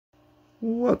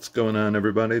What's going on,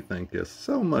 everybody? Thank you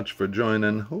so much for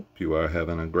joining. Hope you are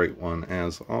having a great one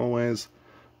as always.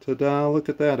 Ta-da, look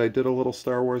at that. I did a little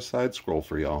Star Wars side scroll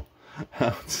for y'all.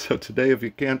 So today, if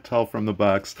you can't tell from the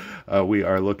box, we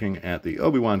are looking at the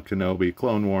Obi-Wan Kenobi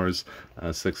Clone Wars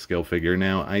 6-scale figure.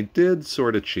 Now, I did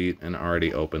sort of cheat and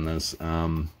already open this.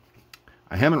 I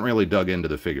haven't really dug into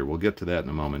the figure. We'll get to that in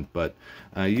a moment, but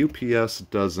UPS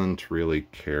doesn't really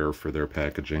care for their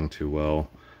packaging too well.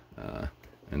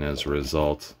 And as a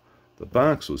result, the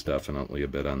box was definitely a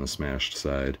bit on the smashed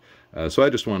side. So I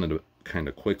just wanted to kind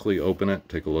of quickly open it,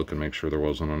 take a look and make sure there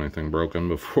wasn't anything broken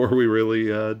before we really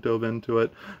dove into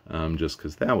it, just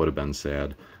because that would have been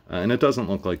sad. And it doesn't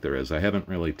look like there is. I haven't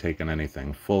really taken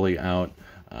anything fully out.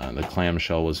 The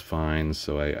clamshell was fine,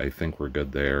 so I think we're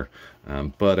good there.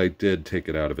 But I did take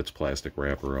it out of its plastic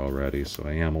wrapper already, so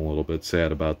I am a little bit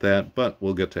sad about that. But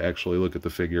we'll get to actually look at the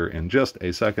figure in just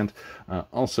a second.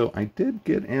 Also, I did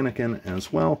get Anakin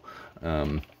as well.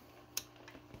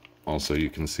 Also, you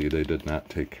can see they did not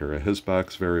take care of his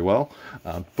box very well.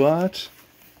 But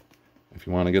if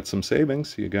you want to get some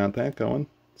savings, you got that going.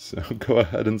 So go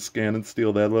ahead and scan and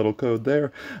steal that little code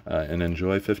there and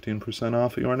enjoy 15%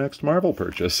 off your next Marvel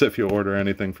purchase if you order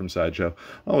anything from Sideshow.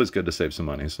 Always good to save some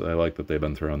money, so I like that they've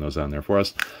been throwing those on there for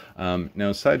us.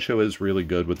 Now, Sideshow is really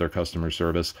good with their customer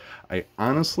service. I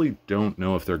honestly don't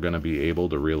know if they're going to be able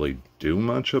to really do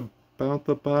much about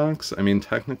the box. I mean,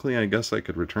 technically, I guess I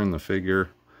could return the figure,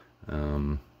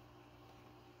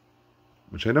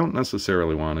 which I don't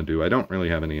necessarily want to do. I don't really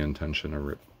have any intention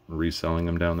of reselling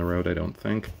them down the road, I don't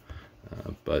think.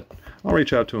 But I'll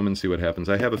reach out to him and see what happens.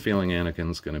 I have a feeling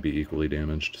Anakin's going to be equally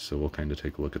damaged, so we'll kind of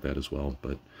take a look at that as well.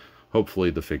 But hopefully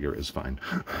the figure is fine.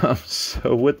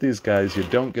 So with these guys, you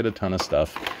don't get a ton of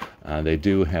stuff. They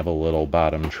do have a little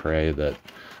bottom tray that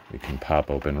we can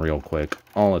pop open real quick.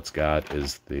 All it's got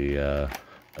is a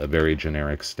very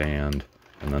generic stand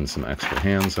and then some extra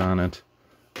hands on it.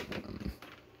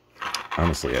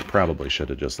 Honestly, I probably should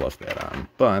have just left that on,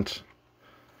 but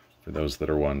for those that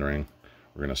are wondering,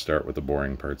 we're going to start with the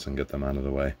boring parts and get them out of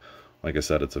the way. Like I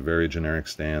said, it's a very generic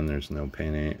stand. There's no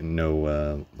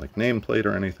like nameplate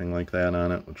or anything like that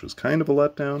on it, which was kind of a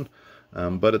letdown.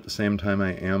 But at the same time,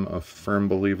 I am a firm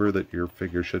believer that your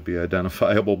figure should be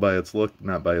identifiable by its look,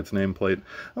 not by its nameplate.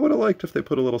 I would have liked if they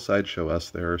put a little Sideshow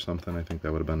S there or something. I think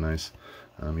that would have been nice.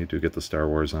 You do get the Star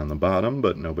Wars on the bottom,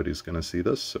 but nobody's going to see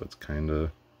this, so it's kind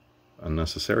of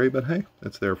unnecessary, but hey,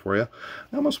 it's there for you.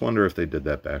 I almost wonder if they did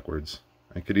that backwards.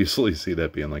 I could easily see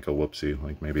that being like a whoopsie,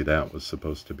 like maybe that was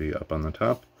supposed to be up on the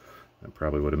top. That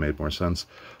probably would have made more sense,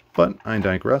 but I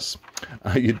digress.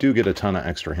 You do get a ton of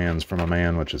extra hands from a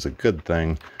man, which is a good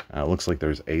thing. It looks like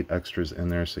there's 8 extras in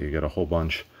there, so you get a whole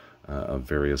bunch of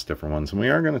various different ones. And we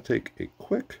are going to take a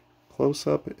quick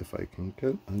close-up, if I can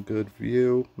get a good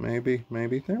view. Maybe.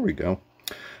 There we go.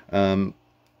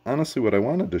 Honestly, what I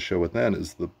wanted to show with that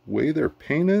is the way they're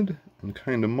painted and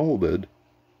kind of molded.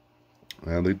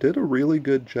 They did a really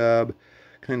good job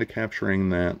kind of capturing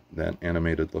that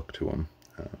animated look to them.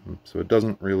 So it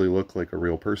doesn't really look like a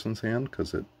real person's hand,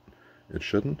 because it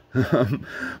shouldn't.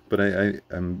 But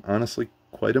I'm honestly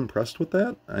quite impressed with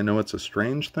that. I know it's a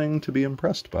strange thing to be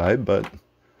impressed by, but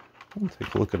I'll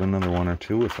take a look at another one or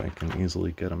two if I can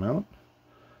easily get them out.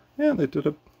 Yeah, they did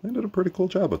a pretty cool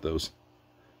job with those.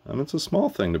 It's a small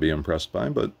thing to be impressed by,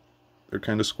 but they're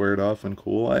kind of squared off and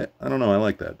cool. I don't know, I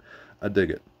like that. I dig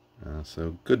it.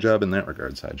 So good job in that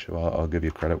regard, Sideshow. I'll give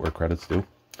you credit where credit's due.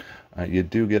 You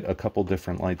do get a couple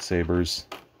different lightsabers.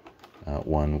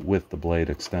 One with the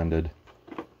blade extended,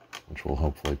 which will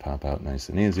hopefully pop out nice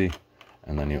and easy.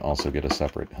 And then you also get a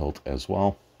separate hilt as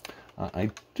well. I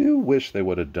do wish they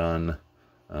would have done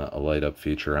a light-up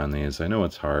feature on these. I know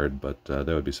it's hard, but that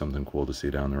would be something cool to see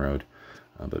down the road.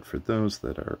 But for those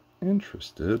that are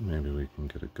interested, maybe we can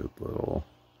get a good little...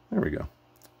 There we go.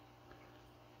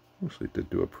 Actually did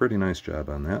do a pretty nice job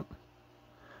on that.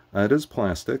 It is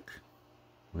plastic,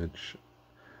 which I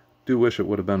do wish it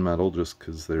would have been metal, just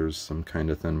because there's some kind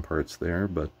of thin parts there,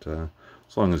 but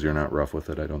as long as you're not rough with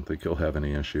it, I don't think you'll have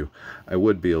any issue. I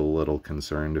would be a little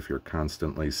concerned if you're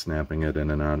constantly snapping it in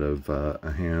and out of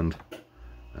a hand,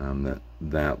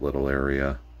 that little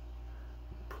area...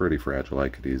 pretty fragile. I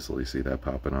could easily see that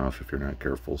popping off if you're not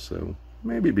careful, so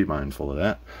maybe be mindful of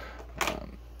that.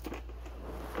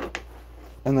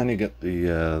 And then you get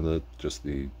the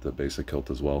basic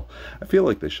hilt as well. I feel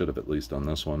like they should have at least done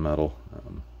this one metal.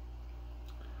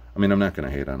 I mean, I'm not going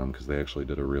to hate on them because they actually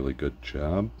did a really good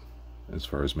job as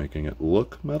far as making it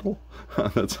look metal.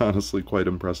 That's honestly quite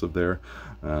impressive there.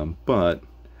 But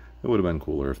it would have been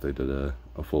cooler if they did a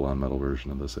full-on metal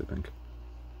version of this, I think.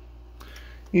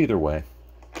 Either way,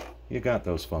 you got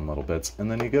those fun little bits. And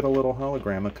then you get a little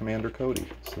hologram of Commander Cody.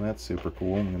 So that's super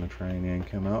cool. I'm going to try and yank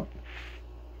him out.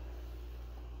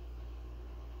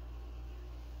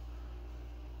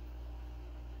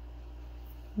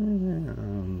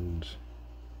 And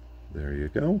there you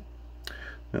go.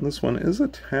 Now this one is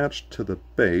attached to the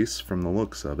base from the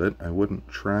looks of it. I wouldn't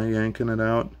try yanking it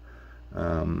out,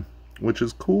 which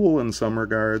is cool in some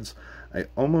regards. I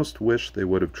almost wish they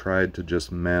would have tried to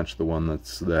just match the one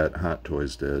that Hot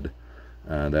Toys did.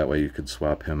 That way you could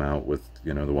swap him out with,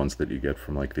 you know, the ones that you get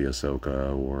from like the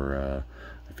Ahsoka, or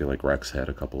I feel like Rex had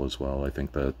a couple as well. I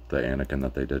think the Anakin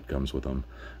that they did comes with them.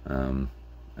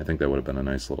 I think that would have been a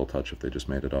nice little touch if they just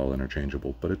made it all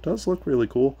interchangeable. But it does look really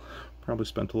cool. Probably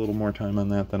spent a little more time on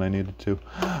that than I needed to.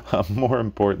 More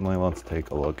importantly, let's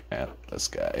take a look at this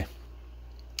guy.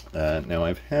 Now,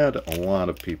 I've had a lot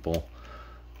of people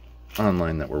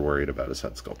online that were worried about his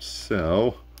head sculpt,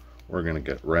 so we're going to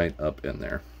get right up in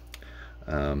there.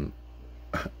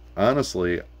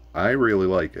 Honestly, I really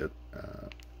like it.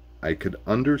 I could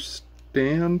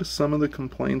understand some of the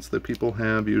complaints that people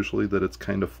have, usually that it's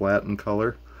kind of flat in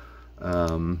color.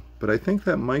 But I think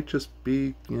that might just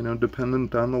be, you know,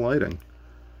 dependent on the lighting.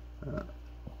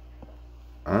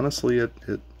 Honestly, it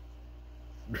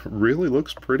really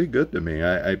looks pretty good to me.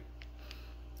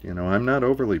 You know, I'm not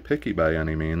overly picky by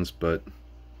any means, but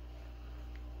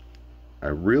I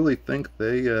really think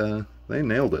they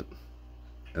nailed it.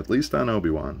 At least on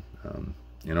Obi-Wan.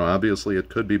 You know, obviously it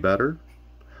could be better,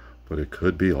 but it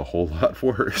could be a whole lot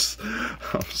worse.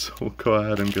 So we'll go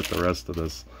ahead and get the rest of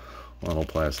this little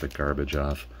plastic garbage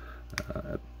off.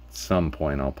 At some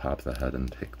point I'll pop the head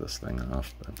and take this thing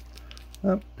off,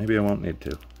 but maybe I won't need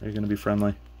to. Are you going to be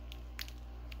friendly?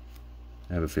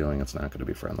 I have a feeling it's not going to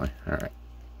be friendly. Alright.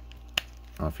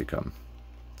 Off you come.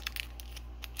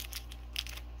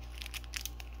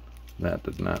 That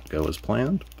did not go as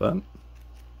planned, but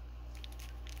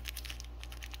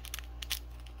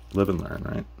live and learn,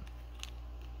 right?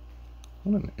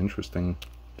 What an interesting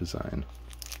design.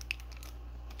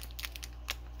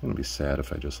 I'm gonna be sad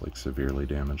if I just like severely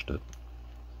damaged it.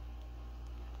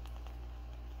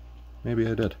 Maybe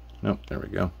I did. Nope, there we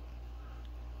go.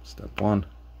 Step 1,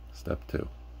 step 2.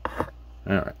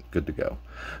 Alright, good to go.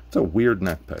 It's a weird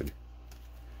neck peg.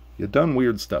 You done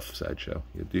weird stuff, Sideshow.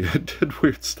 You did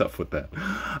weird stuff with that.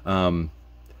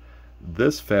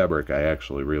 This fabric I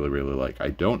actually really like. I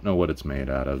don't know what it's made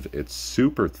out of. It's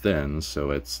super thin, so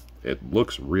it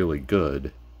looks really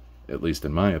good, at least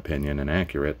in my opinion, and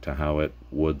accurate to how it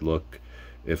would look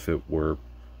if it were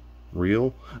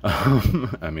real.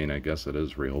 I mean, I guess it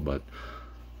is real, but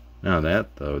now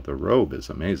that, though, the robe is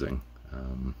amazing.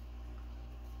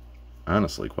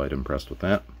 Honestly, quite impressed with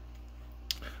that.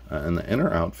 And the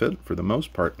inner outfit, for the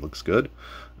most part, looks good.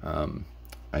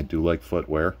 I do like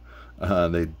footwear.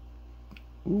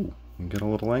 Ooh, you get a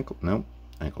little ankle. Nope,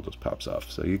 ankle just pops off.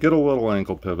 So you get a little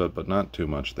ankle pivot, but not too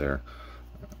much there.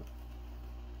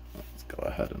 Let's go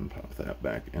ahead and pop that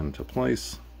back into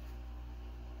place.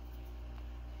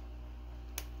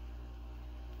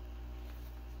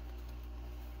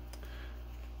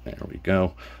 There we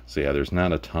go. So yeah, there's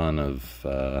not a ton of,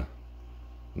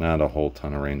 not a whole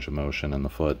ton of range of motion in the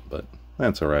foot, but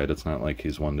that's alright. It's not like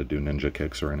he's one to do ninja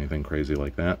kicks or anything crazy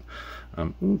like that.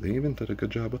 Ooh, they even did a good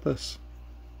job with this.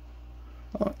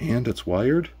 Oh, and it's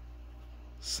wired.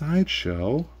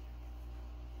 Sideshow.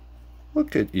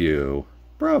 Look at you.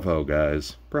 Bravo,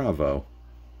 guys. Bravo.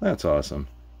 That's awesome.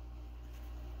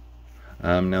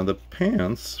 Now the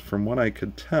pants, from what I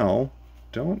could tell,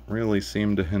 don't really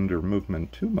seem to hinder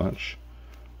movement too much.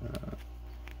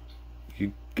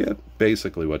 You get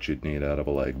basically what you'd need out of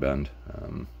a leg bend,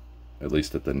 at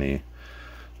least at the knee.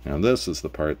 Now this is the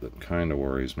part that kind of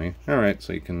worries me. Alright,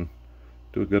 so you can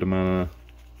do a good amount of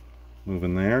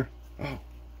moving there. Oh,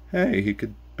 hey, he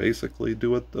could basically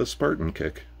do a Spartan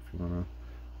kick. If you want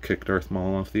to kick Darth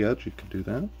Maul off the edge, you could do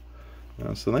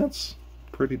that. So that's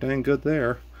pretty dang good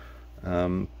there.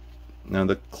 Now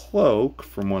the cloak,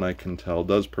 from what I can tell,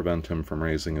 does prevent him from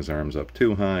raising his arms up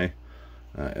too high,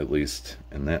 at least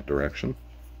in that direction.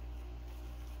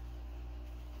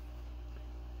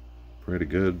 Pretty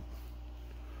good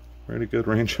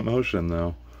range of motion,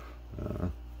 though.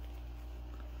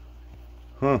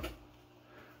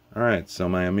 Alright, so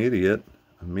my immediate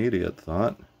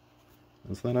thought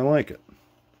is that I like it.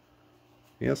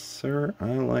 Yes, sir,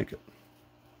 I like it.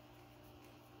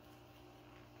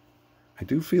 I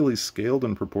do feel he's scaled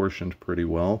and proportioned pretty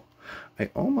well. I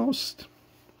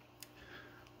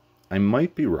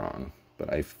might be wrong,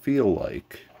 but I feel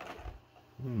like...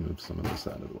 Let me move some of this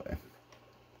out of the way.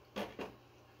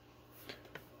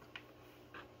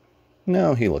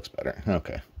 No, he looks better.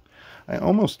 Okay. I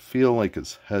almost feel like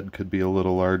his head could be a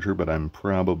little larger, but I'm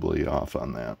probably off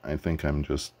on that. I think I'm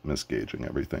just misgauging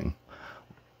everything.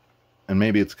 And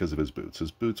maybe it's because of his boots.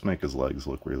 His boots make his legs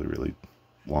look really, really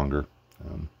longer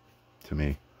to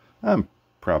me. I'm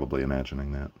probably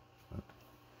imagining that. But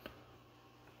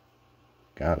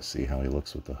gotta see how he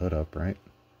looks with the hood up, right?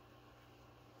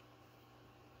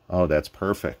 Oh, that's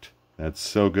perfect. That's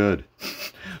so good.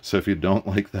 So if you don't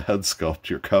like the head sculpt,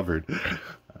 you're covered.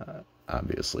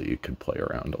 Obviously, you could play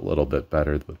around a little bit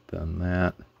better than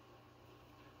that.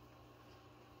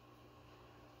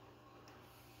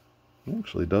 It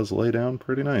actually does lay down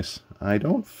pretty nice. I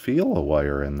don't feel a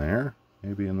wire in there.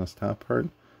 Maybe in this top part.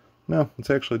 No, it's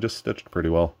actually just stitched pretty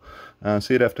well.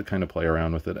 So you'd have to kind of play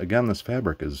around with it. Again, this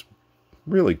fabric is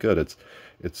really good.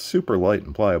 It's super light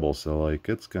and pliable, so like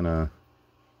it's gonna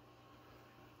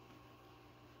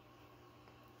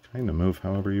kind of move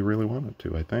however you really want it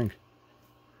to, I think.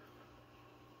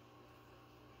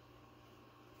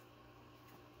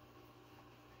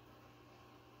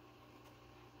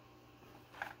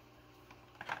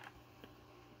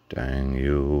 Dang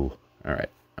you. Alright,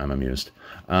 I'm amused.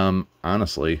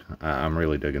 Honestly, I'm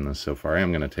really digging this so far. I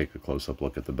am going to take a close-up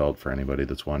look at the belt for anybody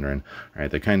that's wondering.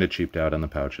 Alright, they kind of cheaped out on the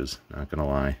pouches, not going to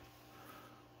lie.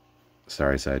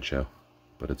 Sorry, Sideshow,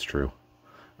 but it's true.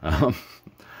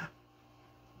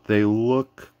 They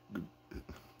look...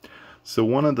 So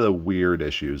one of the weird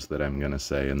issues that I'm going to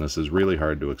say, and this is really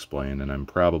hard to explain, and I'm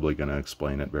probably going to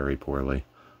explain it very poorly.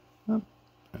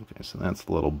 Okay, so that's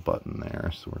the little button there,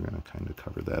 so we're going to kind of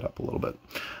cover that up a little bit.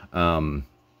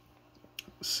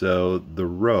 So the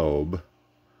robe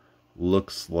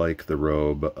looks like the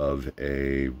robe of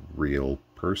a real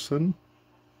person.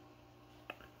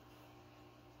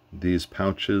 These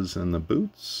pouches and the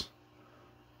boots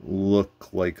look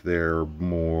like they're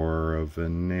more of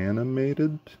an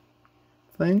animated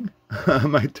thing.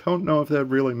 I don't know if that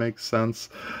really makes sense.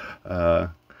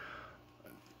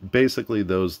 Basically,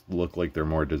 those look like they're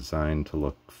more designed to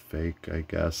look fake, I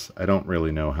guess. I don't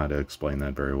really know how to explain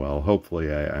that very well.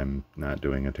 Hopefully, I'm not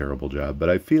doing a terrible job.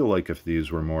 But I feel like if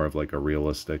these were more of like a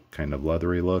realistic kind of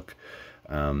leathery look,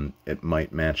 it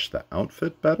might match the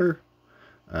outfit better.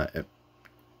 It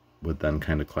would then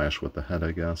kind of clash with the head,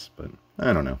 I guess. But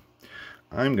I don't know.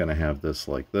 I'm going to have this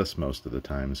like this most of the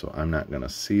time, so I'm not going to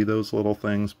see those little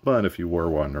things. But if you were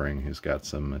wondering, he's got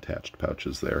some attached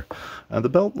pouches there. The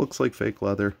belt looks like fake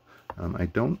leather. I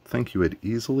don't think you would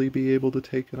easily be able to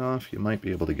take it off. You might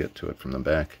be able to get to it from the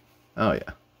back. Oh,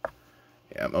 yeah.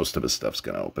 Yeah, most of his stuff's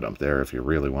going to open up there if you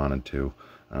really wanted to.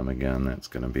 Again, that's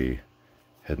going to be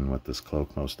hidden with this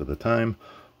cloak most of the time.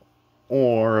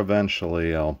 Or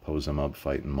eventually I'll pose him up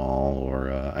fighting Maul. Or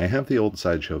I have the old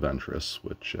Sideshow Ventress,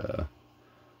 which...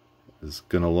 is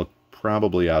going to look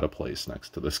probably out of place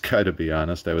next to this guy, to be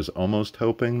honest. I was almost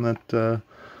hoping that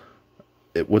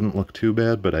it wouldn't look too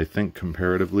bad, but I think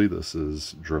comparatively this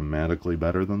is dramatically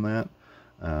better than that.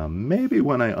 Maybe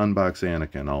when I unbox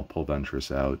Anakin, I'll pull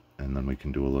Ventress out, and then we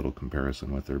can do a little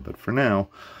comparison with her. But for now,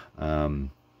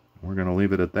 we're going to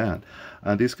leave it at that.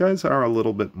 These guys are a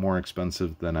little bit more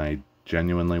expensive than I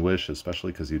genuinely wish,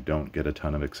 especially because you don't get a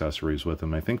ton of accessories with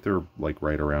them. I think they're like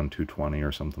right around $220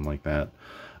 or something like that.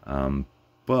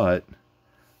 But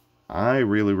I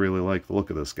really, really like the look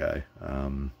of this guy.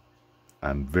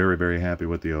 I'm very, very happy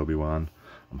with the Obi-Wan.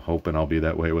 I'm hoping I'll be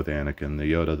that way with Anakin.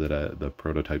 The Yoda, the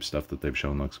prototype stuff that they've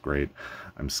shown looks great.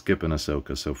 I'm skipping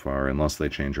Ahsoka so far, unless they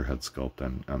change her head sculpt.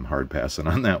 I'm hard passing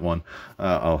on that one.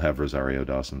 I'll have Rosario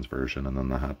Dawson's version and then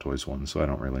the Hot Toys one, so I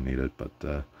don't really need it.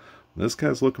 But this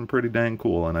guy's looking pretty dang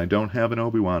cool, and I don't have an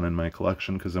Obi-Wan in my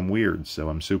collection because I'm weird, so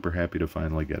I'm super happy to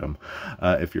finally get him.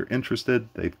 If you're interested,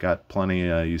 they've got plenty.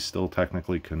 You still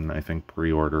technically can, I think,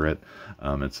 pre-order it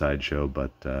at Sideshow,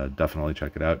 but definitely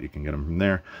check it out. You can get them from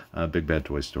there. Big Bad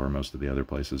Toy Store, most of the other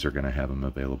places are going to have them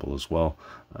available as well.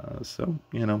 So,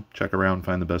 you know, check around,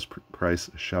 find the best price,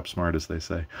 shop smart, as they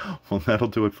say. Well, that'll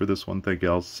do it for this one. Thank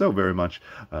you all so very much.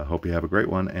 Hope you have a great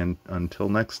one, and until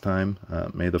next time,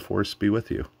 may the Force be with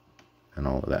you. And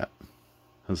all of that.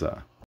 Huzzah.